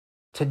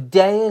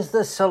Today is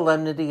the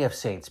solemnity of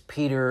Saints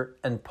Peter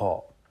and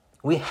Paul.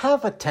 We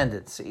have a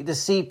tendency to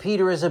see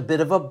Peter as a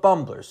bit of a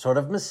bumbler, sort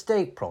of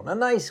mistake-prone, a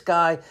nice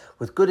guy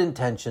with good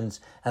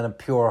intentions and a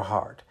pure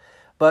heart.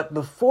 But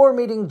before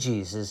meeting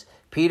Jesus,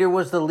 Peter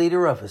was the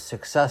leader of a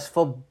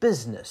successful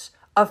business,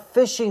 a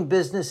fishing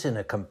business in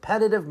a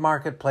competitive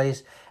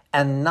marketplace,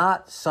 and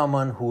not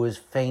someone who is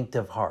faint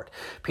of heart.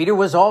 Peter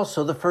was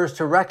also the first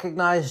to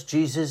recognize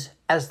Jesus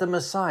as the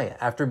Messiah,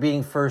 after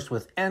being first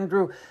with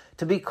Andrew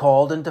to be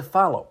called and to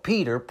follow.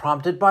 Peter,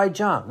 prompted by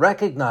John,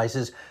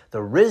 recognizes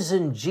the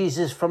risen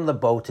Jesus from the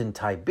boat in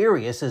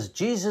Tiberias as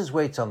Jesus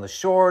waits on the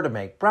shore to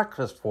make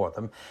breakfast for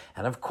them.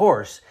 And of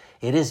course,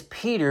 it is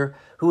Peter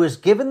who is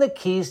given the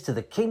keys to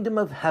the kingdom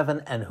of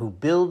heaven and who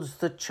builds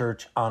the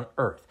church on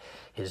earth.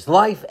 His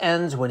life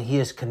ends when he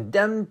is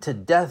condemned to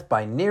death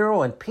by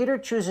Nero, and Peter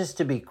chooses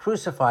to be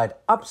crucified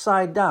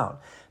upside down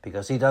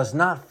because he does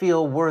not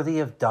feel worthy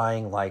of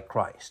dying like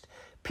Christ.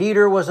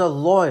 Peter was a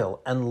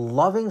loyal and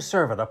loving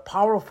servant, a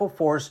powerful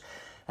force,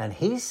 and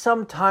he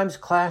sometimes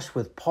clashed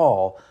with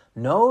Paul,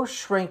 no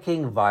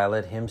shrinking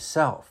violet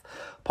himself.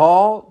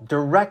 Paul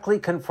directly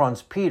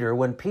confronts Peter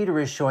when Peter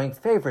is showing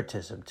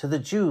favoritism to the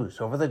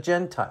Jews over the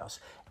Gentiles.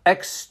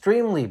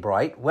 Extremely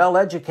bright,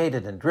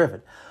 well-educated, and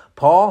driven,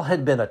 Paul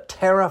had been a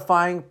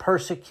terrifying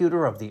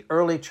persecutor of the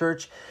early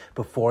church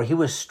before he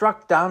was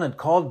struck down and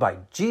called by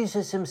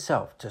Jesus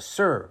himself to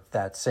serve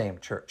that same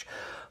church.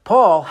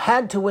 Paul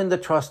had to win the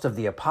trust of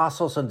the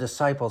apostles and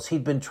disciples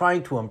he'd been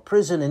trying to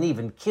imprison and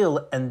even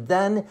kill, and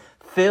then,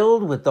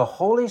 filled with the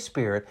Holy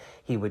Spirit,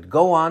 he would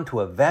go on to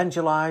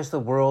evangelize the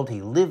world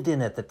he lived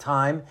in at the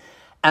time,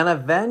 an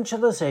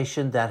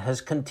evangelization that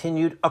has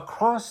continued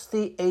across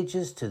the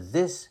ages to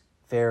this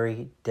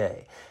very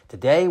day.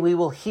 Today we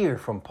will hear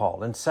from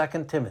Paul in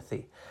 2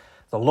 Timothy.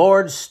 The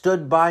Lord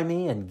stood by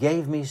me and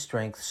gave me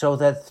strength so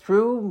that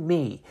through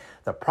me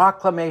the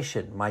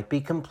proclamation might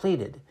be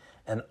completed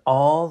and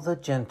all the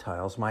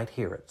Gentiles might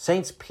hear it.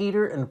 Saints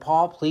Peter and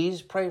Paul,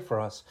 please pray for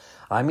us.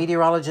 I'm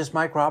meteorologist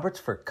Mike Roberts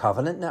for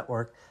Covenant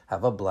Network.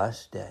 Have a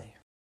blessed day.